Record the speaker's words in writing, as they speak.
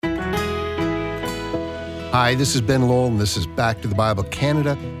Hi, this is Ben Lowell, and this is Back to the Bible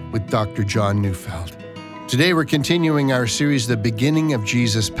Canada with Dr. John Neufeld. Today we're continuing our series, The Beginning of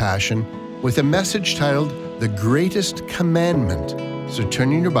Jesus' Passion, with a message titled, The Greatest Commandment. So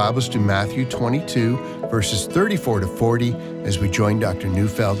turn in your Bibles to Matthew 22, verses 34 to 40, as we join Dr.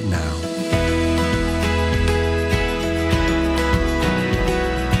 Neufeld now.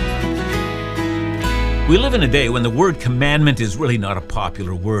 We live in a day when the word commandment is really not a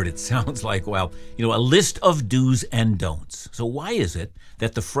popular word. It sounds like, a list of do's and don'ts. So why is it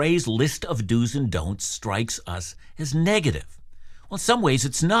that the phrase list of do's and don'ts strikes us as negative? Well, in some ways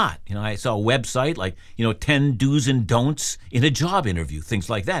it's not. I saw a website like, 10 do's and don'ts in a job interview, things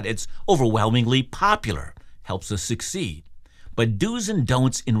like that. It's overwhelmingly popular, helps us succeed. But do's and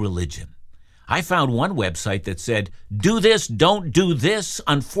don'ts in religion. I found one website that said, do this, don't do this.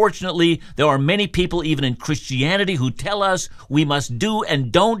 Unfortunately, there are many people, even in Christianity, who tell us we must do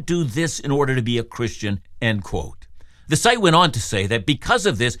and don't do this in order to be a Christian, end quote. The site went on to say that because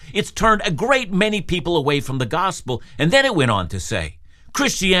of this, it's turned a great many people away from the gospel. And then it went on to say,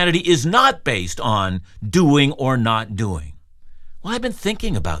 Christianity is not based on doing or not doing. Well, I've been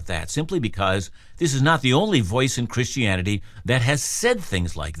thinking about that simply because this is not the only voice in Christianity that has said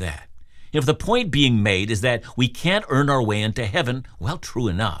things like that. If the point being made is that we can't earn our way into heaven, well, true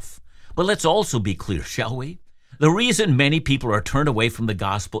enough. But let's also be clear, shall we? The reason many people are turned away from the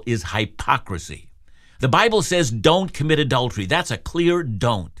gospel is hypocrisy. The Bible says don't commit adultery. That's a clear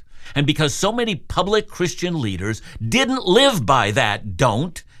don't. And because so many public Christian leaders didn't live by that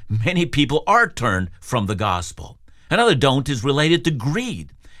don't, many people are turned from the gospel. Another don't is related to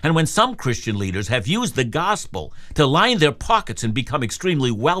greed. And when some Christian leaders have used the gospel to line their pockets and become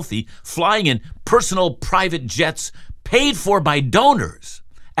extremely wealthy, flying in personal private jets paid for by donors,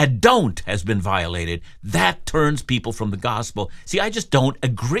 a don't has been violated. That turns people from the gospel. See, I just don't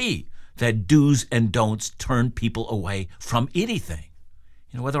agree that do's and don'ts turn people away from anything.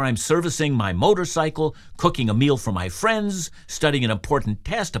 Whether I'm servicing my motorcycle, cooking a meal for my friends, studying an important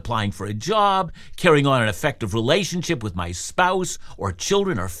test, applying for a job, carrying on an effective relationship with my spouse or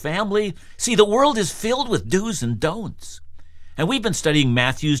children or family. See, the world is filled with do's and don'ts. And we've been studying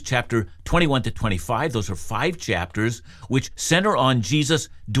Matthew's chapter 21 to 25. Those are 5 chapters which center on Jesus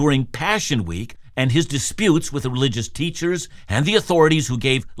during Passion Week and his disputes with the religious teachers and the authorities who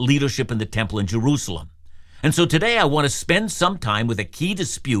gave leadership in the temple in Jerusalem. And so today I want to spend some time with a key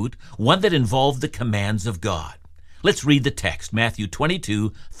dispute, one that involved the commands of God. Let's read the text, Matthew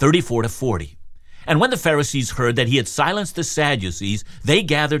 22, 34 to 40. And when the Pharisees heard that he had silenced the Sadducees, they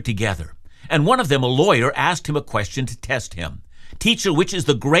gathered together. And one of them, a lawyer, asked him a question to test him. Teacher, which is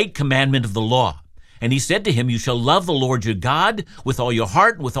the great commandment of the law? And he said to him, you shall love the Lord your God with all your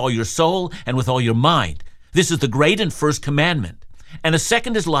heart, and with all your soul, and with all your mind. This is the great and first commandment. And a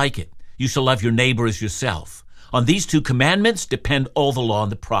second is like it. You shall love your neighbor as yourself. On these 2 commandments depend all the law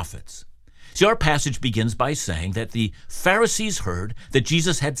and the prophets. See, our passage begins by saying that the Pharisees heard that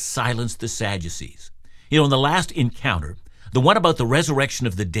Jesus had silenced the Sadducees. In the last encounter, the one about the resurrection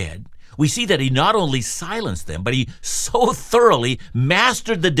of the dead, we see that he not only silenced them, but he so thoroughly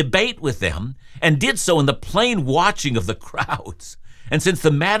mastered the debate with them and did so in the plain watching of the crowds. And since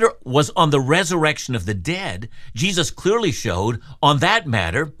the matter was on the resurrection of the dead, Jesus clearly showed on that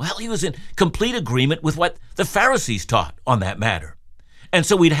matter, he was in complete agreement with what the Pharisees taught on that matter. And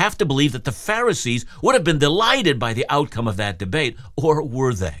so we'd have to believe that the Pharisees would have been delighted by the outcome of that debate, or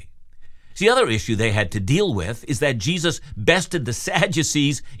were they? See, the other issue they had to deal with is that Jesus bested the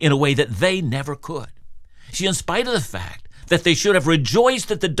Sadducees in a way that they never could. See, in spite of the fact that they should have rejoiced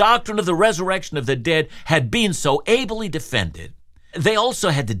that the doctrine of the resurrection of the dead had been so ably defended, they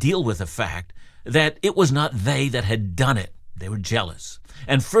also had to deal with the fact that it was not they that had done it. They were jealous.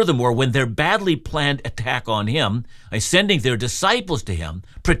 And furthermore, when their badly planned attack on him, sending their disciples to him,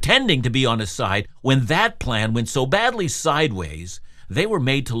 pretending to be on his side, when that plan went so badly sideways, they were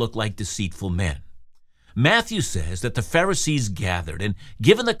made to look like deceitful men. Matthew says that the Pharisees gathered, and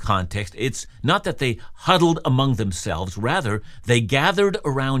given the context, it's not that they huddled among themselves, rather, they gathered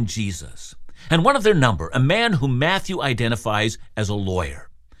around Jesus. And one of their number, a man whom Matthew identifies as a lawyer.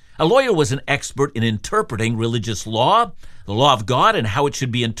 A lawyer was an expert in interpreting religious law, the law of God, and how it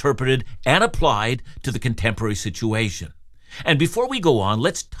should be interpreted and applied to the contemporary situation. And before we go on,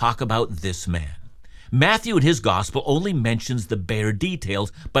 let's talk about this man. Matthew in his gospel only mentions the bare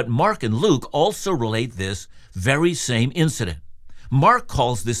details, but Mark and Luke also relate this very same incident. Mark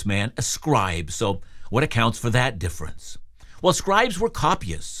calls this man a scribe, so what accounts for that difference? Well, scribes were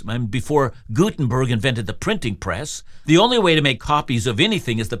copyists. Before Gutenberg invented the printing press, the only way to make copies of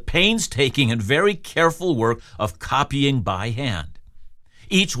anything is the painstaking and very careful work of copying by hand.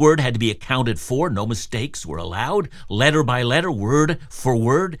 Each word had to be accounted for. No mistakes were allowed. Letter by letter, word for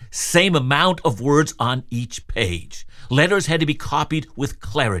word, same amount of words on each page. Letters had to be copied with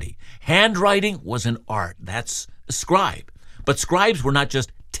clarity. Handwriting was an art. That's a scribe. But scribes were not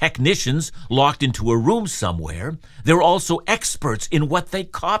just technicians locked into a room somewhere. They were also experts in what they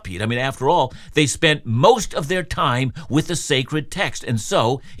copied. I mean, after all, they spent most of their time with the sacred text. And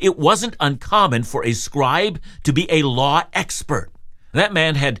so it wasn't uncommon for a scribe to be a law expert. That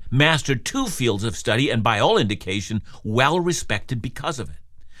man had mastered 2 fields of study and by all indication, well respected because of it.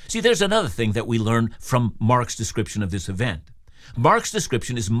 See, there's another thing that we learn from Mark's description of this event. Mark's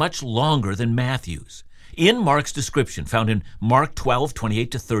description is much longer than Matthew's. In Mark's description, found in Mark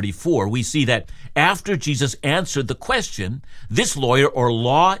 12:28-34, we see that after Jesus answered the question, this lawyer or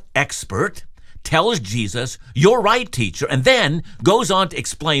law expert tells Jesus, "You're right, teacher," and then goes on to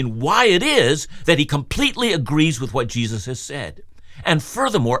explain why it is that he completely agrees with what Jesus has said. And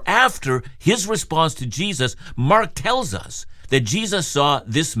furthermore, after his response to Jesus, Mark tells us that Jesus saw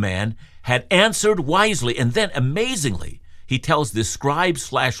this man had answered wisely, and then amazingly, he tells this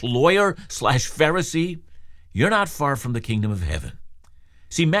scribe/lawyer/Pharisee, "You're not far from the kingdom of heaven."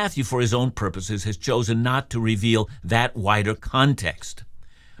 See, Matthew, for his own purposes, has chosen not to reveal that wider context.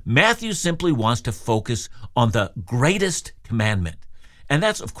 Matthew simply wants to focus on the greatest commandment. And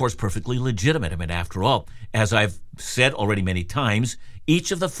that's, of course, perfectly legitimate. I mean, after all, as I've said already many times,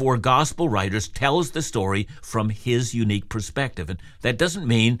 each of the 4 gospel writers tells the story from his unique perspective. And that doesn't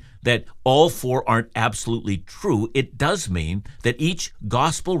mean that all 4 aren't absolutely true. It does mean that each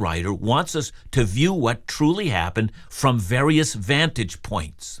gospel writer wants us to view what truly happened from various vantage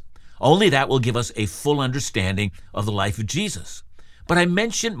points. Only that will give us a full understanding of the life of Jesus. But I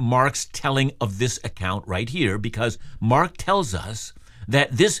mention Mark's telling of this account right here because Mark tells us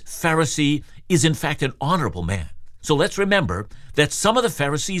that this Pharisee is in fact an honorable man. So let's remember that some of the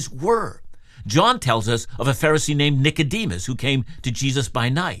Pharisees were. John tells us of a Pharisee named Nicodemus who came to Jesus by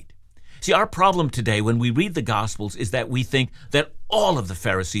night. See, our problem today when we read the Gospels is that we think that all of the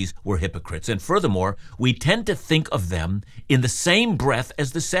Pharisees were hypocrites. And furthermore, we tend to think of them in the same breath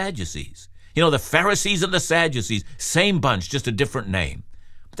as the Sadducees. You know, the Pharisees and the Sadducees, same bunch, just a different name.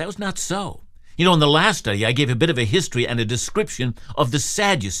 But that was not so. You know, in the last study, I gave a bit of a history and a description of the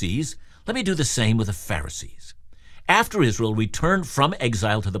Sadducees. Let me do the same with the Pharisees. After Israel returned from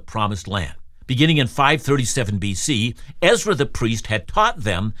exile to the Promised Land, beginning in 537 BC, Ezra the priest had taught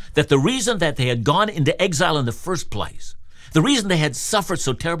them that the reason that they had gone into exile in the first place, the reason they had suffered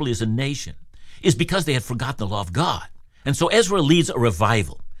so terribly as a nation, is because they had forgotten the law of God. And so Ezra leads a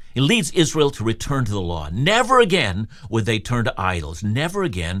revival. He leads Israel to return to the law. Never again would they turn to idols. Never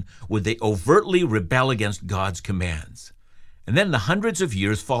again would they overtly rebel against God's commands. And then in the hundreds of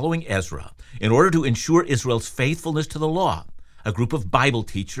years following Ezra, in order to ensure Israel's faithfulness to the law, a group of Bible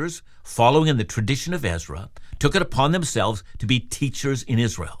teachers, following in the tradition of Ezra, took it upon themselves to be teachers in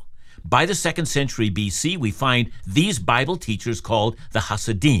Israel. By the 2nd century BC, we find these Bible teachers called the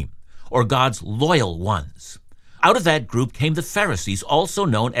Hasidim, or God's loyal ones. Out of that group came the Pharisees, also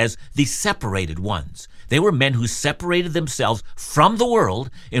known as the separated ones. They were men who separated themselves from the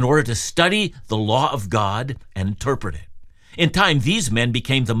world in order to study the law of God and interpret it. In time, these men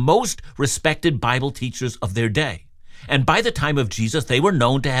became the most respected Bible teachers of their day. And by the time of Jesus, they were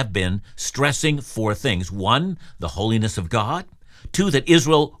known to have been stressing 4 things. 1, the holiness of God. 2, that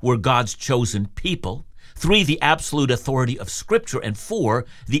Israel were God's chosen people. 3, the absolute authority of Scripture. And 4,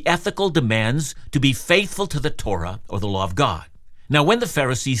 the ethical demands to be faithful to the Torah, or the law of God. Now, when the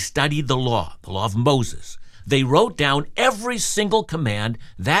Pharisees studied the law of Moses, they wrote down every single command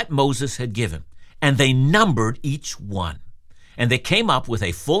that Moses had given, and they numbered each one. And they came up with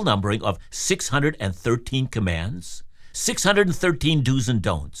a full numbering of 613 commands, 613 do's and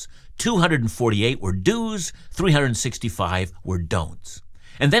don'ts. 248 were do's, 365 were don'ts.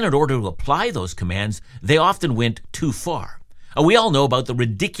 And then in order to apply those commands, they often went too far. We all know about the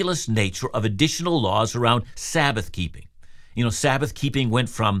ridiculous nature of additional laws around Sabbath keeping. You know, Sabbath keeping went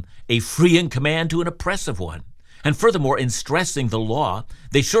from a freeing command to an oppressive one. And furthermore, in stressing the law,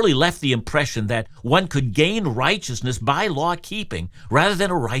 they surely left the impression that one could gain righteousness by law keeping rather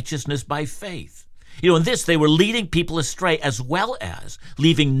than a righteousness by faith. You know, in this, they were leading people astray as well as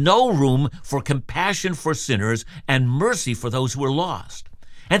leaving no room for compassion for sinners and mercy for those who were lost.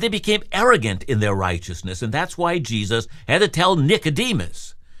 And they became arrogant in their righteousness, and that's why Jesus had to tell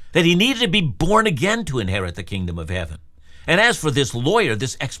Nicodemus that he needed to be born again to inherit the kingdom of heaven. And as for this lawyer,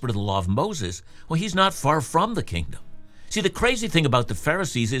 this expert in the law of Moses, well, he's not far from the kingdom. See, the crazy thing about the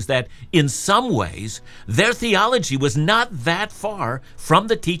Pharisees is that in some ways, their theology was not that far from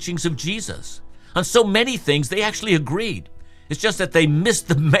the teachings of Jesus. On so many things, they actually agreed. It's just that they missed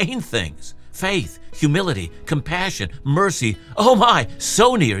the main things: faith, humility, compassion, mercy. Oh my,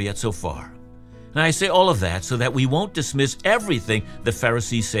 so near yet so far. And I say all of that so that we won't dismiss everything the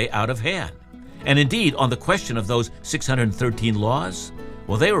Pharisees say out of hand. And indeed, on the question of those 613 laws,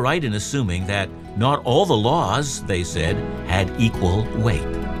 well, they were right in assuming that not all the laws, they said, had equal weight.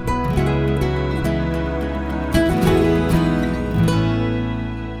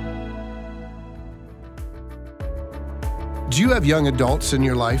 Do you have young adults in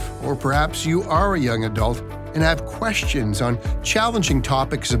your life? Or perhaps you are a young adult and have questions on challenging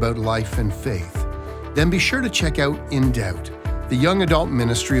topics about life and faith? Then be sure to check out In Doubt, the young adult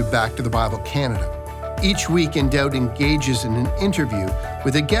ministry of Back to the Bible Canada. Each week, In Doubt engages in an interview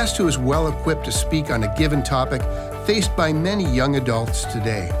with a guest who is well equipped to speak on a given topic faced by many young adults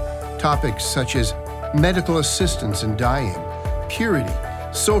today. Topics such as medical assistance in dying, purity,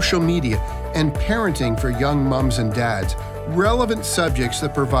 social media, and parenting for young mums and dads, relevant subjects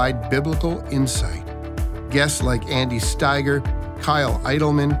that provide biblical insight. Guests like Andy Steiger, Kyle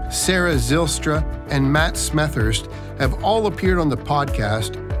Eidelman, Sarah Zylstra, and Matt Smethurst have all appeared on the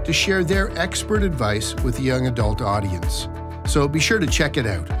podcast to share their expert advice with the young adult audience. So be sure to check it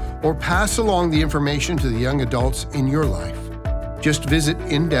out or pass along the information to the young adults in your life. Just visit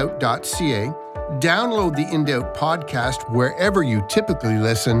indoubt.ca, download the In Doubt podcast wherever you typically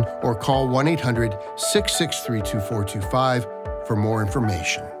listen, or call 1-800-663-2425 for more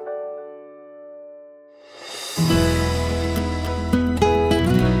information.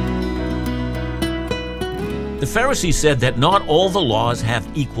 The Pharisees said that not all the laws have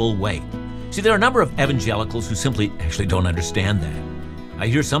equal weight. See, there are a number of evangelicals who simply actually don't understand that. I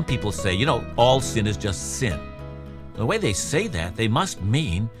hear some people say, all sin is just sin. The way they say that, they must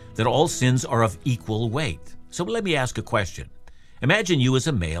mean that all sins are of equal weight. So let me ask a question. Imagine you as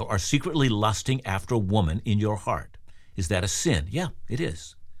a male are secretly lusting after a woman in your heart. Is that a sin? Yeah, it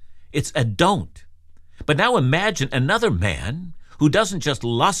is. It's a don't. But now imagine another man who doesn't just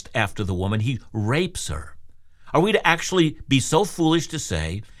lust after the woman, he rapes her. Are we to actually be so foolish to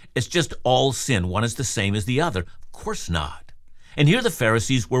say it's just all sin, one is the same as the other? Of course not. And here the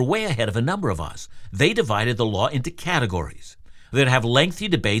Pharisees were way ahead of a number of us. They divided the law into categories. They'd have lengthy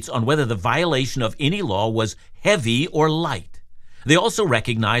debates on whether the violation of any law was heavy or light. They also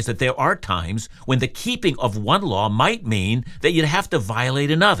recognized that there are times when the keeping of one law might mean that you'd have to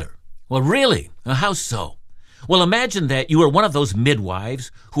violate another. Well, really? How so? Well, imagine that you are one of those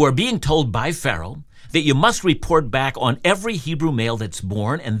midwives who are being told by Pharaoh that you must report back on every Hebrew male that's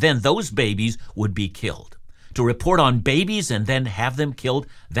born, and then those babies would be killed. To report on babies and then have them killed,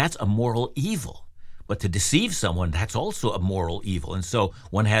 that's a moral evil. But to deceive someone, that's also a moral evil. And so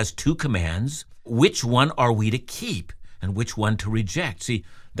one has two commands. Which one are we to keep and which one to reject? See,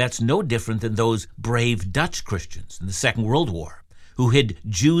 that's no different than those brave Dutch Christians in the Second World War who hid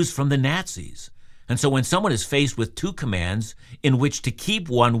Jews from the Nazis. And so when someone is faced with two commands in which to keep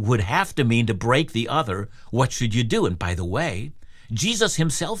one would have to mean to break the other, what should you do? And by the way, Jesus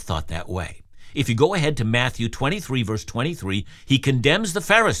himself thought that way. If you go ahead to Matthew 23, verse 23, he condemns the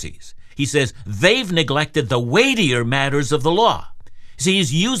Pharisees. He says, they've neglected the weightier matters of the law. See,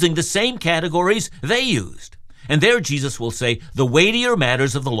 he's using the same categories they used. And there Jesus will say, the weightier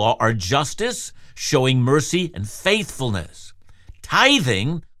matters of the law are justice, showing mercy, and faithfulness.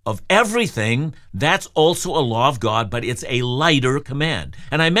 Tithing of everything, that's also a law of God, but it's a lighter command.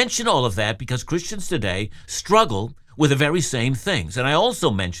 And I mention all of that because Christians today struggle with the very same things. And I also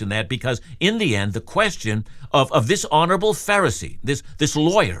mention that because in the end, the question of this honorable Pharisee, this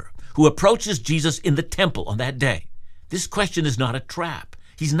lawyer who approaches Jesus in the temple on that day, this question is not a trap.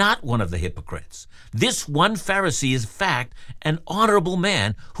 He's not one of the hypocrites. This one Pharisee is, in fact, an honorable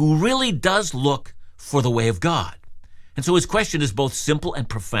man who really does look for the way of God. And so his question is both simple and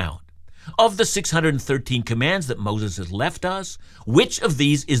profound. Of the 613 commands that Moses has left us, which of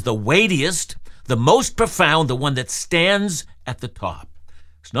these is the weightiest, the most profound, the one that stands at the top?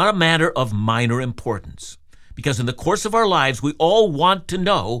 It's not a matter of minor importance, because in the course of our lives, we all want to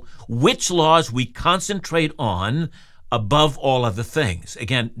know which laws we concentrate on above all other things.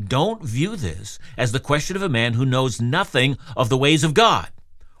 Again, don't view this as the question of a man who knows nothing of the ways of God,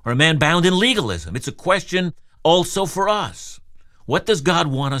 or a man bound in legalism. It's a question also for us. What does God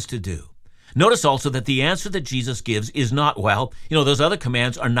want us to do? Notice also that the answer that Jesus gives is not, those other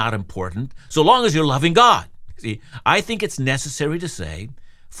commands are not important, so long as you're loving God. See, I think it's necessary to say,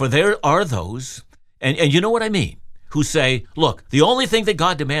 for there are those, and you know what I mean, who say, look, the only thing that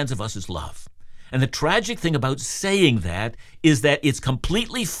God demands of us is love. And the tragic thing about saying that is that it's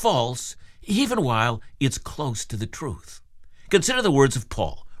completely false, even while it's close to the truth. Consider the words of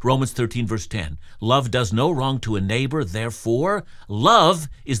Paul. Romans 13, verse 10. Love does no wrong to a neighbor, therefore, love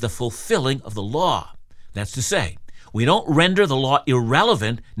is the fulfilling of the law. That's to say, we don't render the law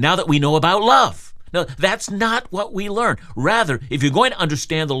irrelevant now that we know about love. No, that's not what we learn. Rather, if you're going to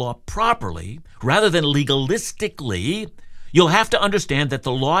understand the law properly, rather than legalistically, you'll have to understand that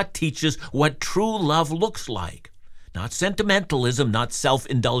the law teaches what true love looks like. Not sentimentalism, not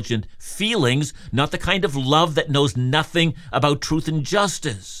self-indulgent feelings, not the kind of love that knows nothing about truth and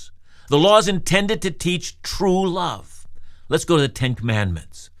justice. The law is intended to teach true love. Let's go to the Ten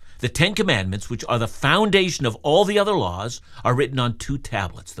Commandments. The Ten Commandments, which are the foundation of all the other laws, are written on 2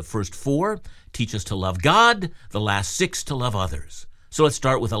 tablets. The first 4 teach us to love God, the last 6 to love others. So let's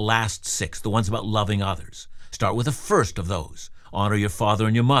start with the last 6, the ones about loving others. Start with the first of those. Honor your father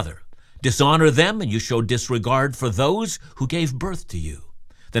and your mother. Dishonor them, and you show disregard for those who gave birth to you.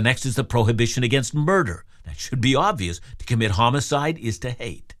 The next is the prohibition against murder. That should be obvious. To commit homicide is to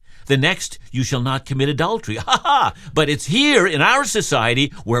hate. The next, you shall not commit adultery. But it's here in our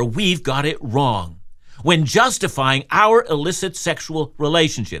society where we've got it wrong. When justifying our illicit sexual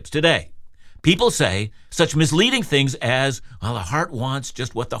relationships today, people say such misleading things as, well, the heart wants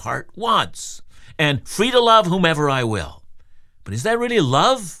just what the heart wants, and free to love whomever I will. But is that really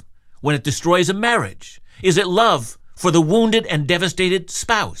love? When it destroys a marriage? Is it love for the wounded and devastated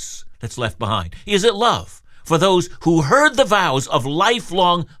spouse that's left behind? Is it love for those who heard the vows of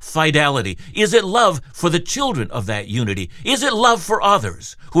lifelong fidelity? Is it love for the children of that unity? Is it love for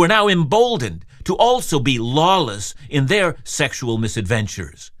others who are now emboldened to also be lawless in their sexual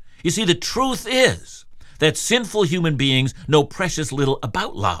misadventures? You see, the truth is that sinful human beings know precious little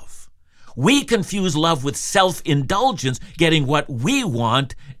about love. We confuse love with self-indulgence, getting what we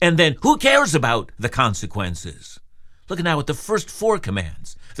want, and then who cares about the consequences? Look now at the first 4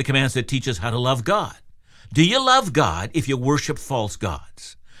 commands, the commands that teach us how to love God. Do you love God if you worship false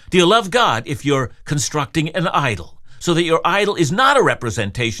gods? Do you love God if you're constructing an idol, so that your idol is not a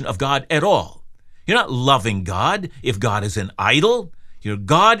representation of God at all? You're not loving God if God is an idol. Your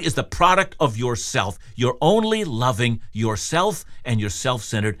God is the product of yourself. You're only loving yourself and your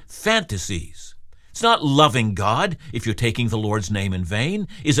self-centered fantasies. It's not loving God if you're taking the Lord's name in vain.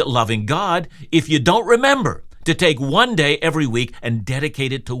 Is it loving God if you don't remember to take one day every week and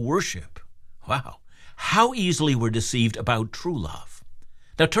dedicate it to worship? Wow, how easily we're deceived about true love.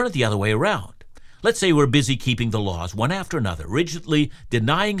 Now turn it the other way around. Let's say we're busy keeping the laws one after another, rigidly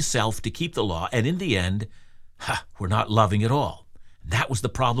denying self to keep the law, and in the end, we're not loving at all. That was the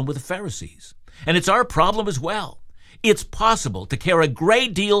problem with the Pharisees. And it's our problem as well. It's possible to care a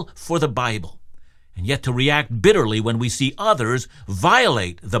great deal for the Bible, and yet to react bitterly when we see others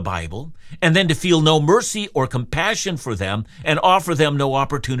violate the Bible, and then to feel no mercy or compassion for them and offer them no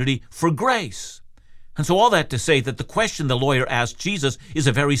opportunity for grace. And so all that to say that the question the lawyer asked Jesus is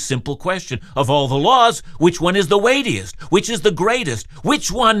a very simple question. Of all the laws, which one is the weightiest? Which is the greatest?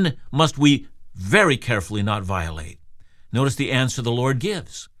 Which one must we very carefully not violate? Notice the answer the Lord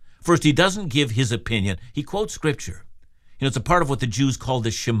gives. First, he doesn't give his opinion. He quotes Scripture. It's a part of what the Jews call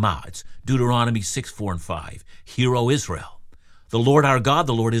the Shema. It's Deuteronomy 6, 4, and 5. Hear, O Israel, the Lord our God,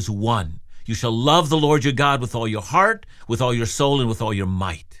 the Lord is one. You shall love the Lord your God with all your heart, with all your soul, and with all your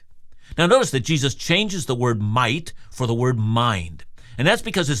might. Now notice that Jesus changes the word might for the word mind. And that's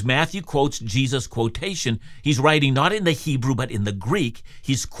because as Matthew quotes Jesus' quotation, he's writing not in the Hebrew but in the Greek.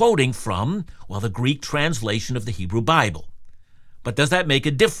 He's quoting from, the Greek translation of the Hebrew Bible. But does that make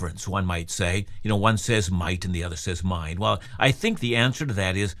a difference, one might say? One says might and the other says mind. Well, I think the answer to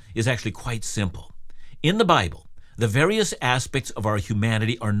that is actually quite simple. In the Bible, the various aspects of our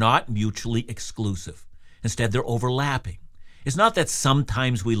humanity are not mutually exclusive. Instead, they're overlapping. It's not that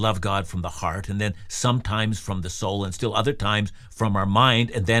sometimes we love God from the heart, and then sometimes from the soul, and still other times from our mind,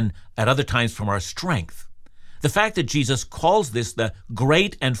 and then at other times from our strength. The fact that Jesus calls this the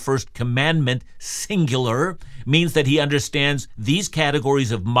great and first commandment singular means that he understands these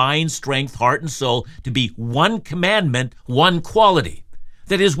categories of mind, strength, heart, and soul to be one commandment, one quality.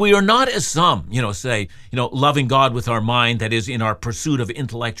 That is, we are not as some, say, loving God with our mind, that is, in our pursuit of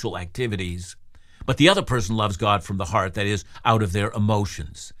intellectual activities. But the other person loves God from the heart, that is, out of their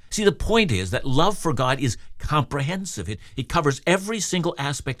emotions. See, the point is that love for God is comprehensive. It covers every single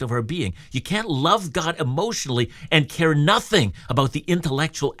aspect of our being. You can't love God emotionally and care nothing about the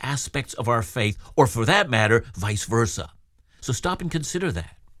intellectual aspects of our faith, or for that matter, vice versa. So stop and consider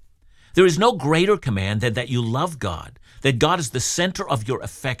that. There is no greater command than that you love God, that God is the center of your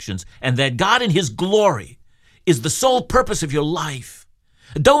affections, and that God in his glory is the sole purpose of your life.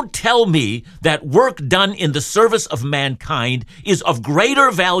 Don't tell me that work done in the service of mankind is of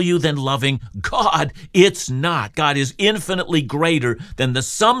greater value than loving God. It's not. God is infinitely greater than the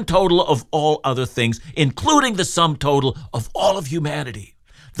sum total of all other things, including the sum total of all of humanity.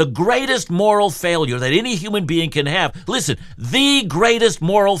 The greatest moral failure that any human being can have, listen, the greatest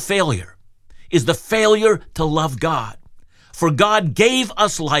moral failure is the failure to love God. For God gave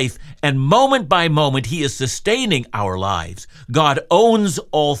us life, and moment by moment, He is sustaining our lives. God owns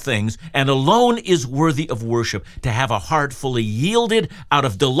all things, and alone is worthy of worship. To have a heart fully yielded out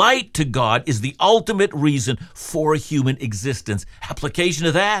of delight to God is the ultimate reason for human existence. Application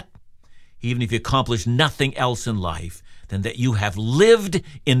of that, even if you accomplish nothing else in life, than that you have lived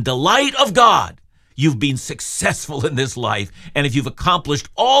in delight of God. You've been successful in this life, and if you've accomplished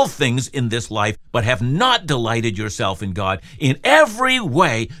all things in this life but have not delighted yourself in God, in every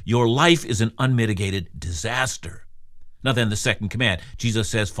way, your life is an unmitigated disaster. Now then, the second command, Jesus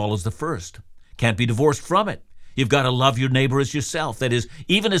says, follows the first. Can't be divorced from it. You've got to love your neighbor as yourself. That is,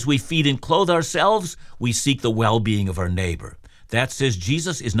 even as we feed and clothe ourselves, we seek the well-being of our neighbor. That, says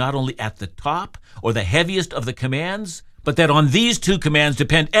Jesus, is not only at the top or the heaviest of the commands, but that on these two commands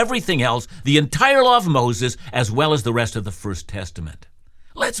depend everything else, the entire law of Moses, as well as the rest of the First Testament.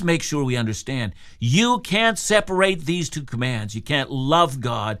 Let's make sure we understand. You can't separate these two commands. You can't love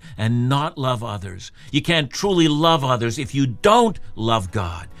God and not love others. You can't truly love others if you don't love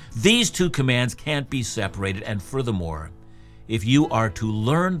God. These two commands can't be separated. And furthermore, if you are to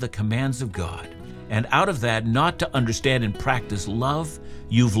learn the commands of God, and out of that not to understand and practice love,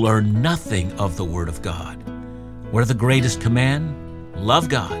 you've learned nothing of the Word of God. What are the greatest command? Love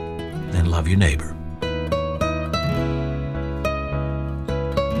God, then love your neighbor.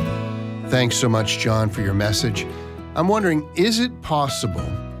 Thanks so much, John, for your message. I'm wondering, is it possible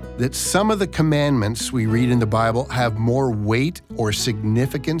that some of the commandments we read in the Bible have more weight or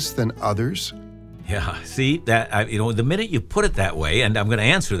significance than others? Yeah, see, that the minute you put it that way, and I'm going to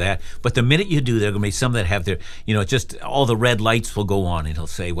answer that, but the minute you do, there are going to be some that have their, just all the red lights will go on, and he'll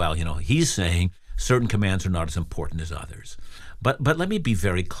say, well, he's saying certain commands are not as important as others. But let me be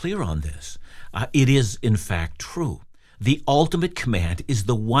very clear on this. It is, in fact, true. The ultimate command is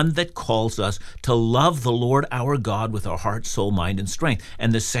the one that calls us to love the Lord our God with our heart, soul, mind, and strength.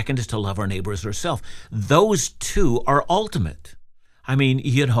 And the second is to love our neighbor as ourselves. Those two are ultimate. I mean,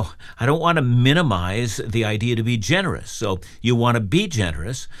 I don't want to minimize the idea to be generous. So you want to be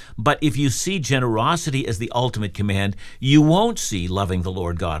generous, but if you see generosity as the ultimate command, you won't see loving the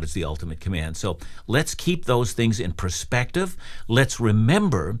Lord God as the ultimate command. So let's keep those things in perspective. Let's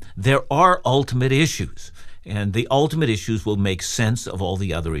remember there are ultimate issues, and the ultimate issues will make sense of all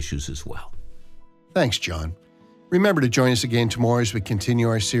the other issues as well. Thanks, John. Remember to join us again tomorrow as we continue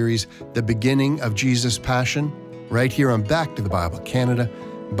our series, The Beginning of Jesus' Passion, right here on Back to the Bible Canada,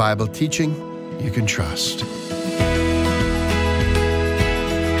 Bible teaching you can trust.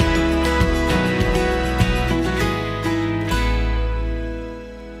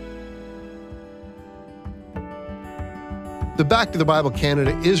 The Back to the Bible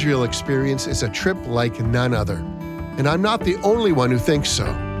Canada Israel experience is a trip like none other, and I'm not the only one who thinks so.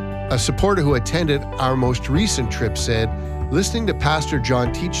 A supporter who attended our most recent trip said, listening to Pastor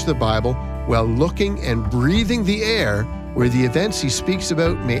John teach the Bible while looking and breathing the air where the events he speaks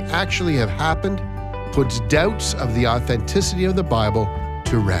about may actually have happened puts doubts of the authenticity of the Bible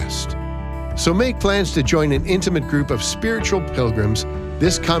to rest. So make plans to join an intimate group of spiritual pilgrims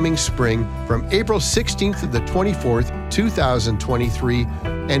this coming spring from April 16th to the 24th, 2023,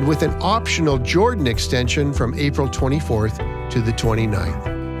 and with an optional Jordan extension from April 24th to the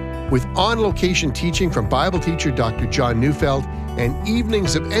 29th. With on-location teaching from Bible teacher Dr. John Neufeld and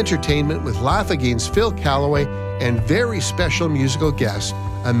evenings of entertainment with Laugh Again's Phil Callaway and very special musical guest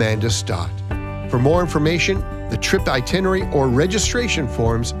Amanda Stott. For more information, the trip itinerary, or registration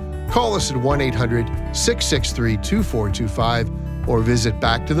forms, call us at 1-800-663-2425 or visit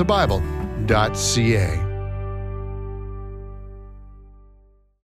backtothebible.ca.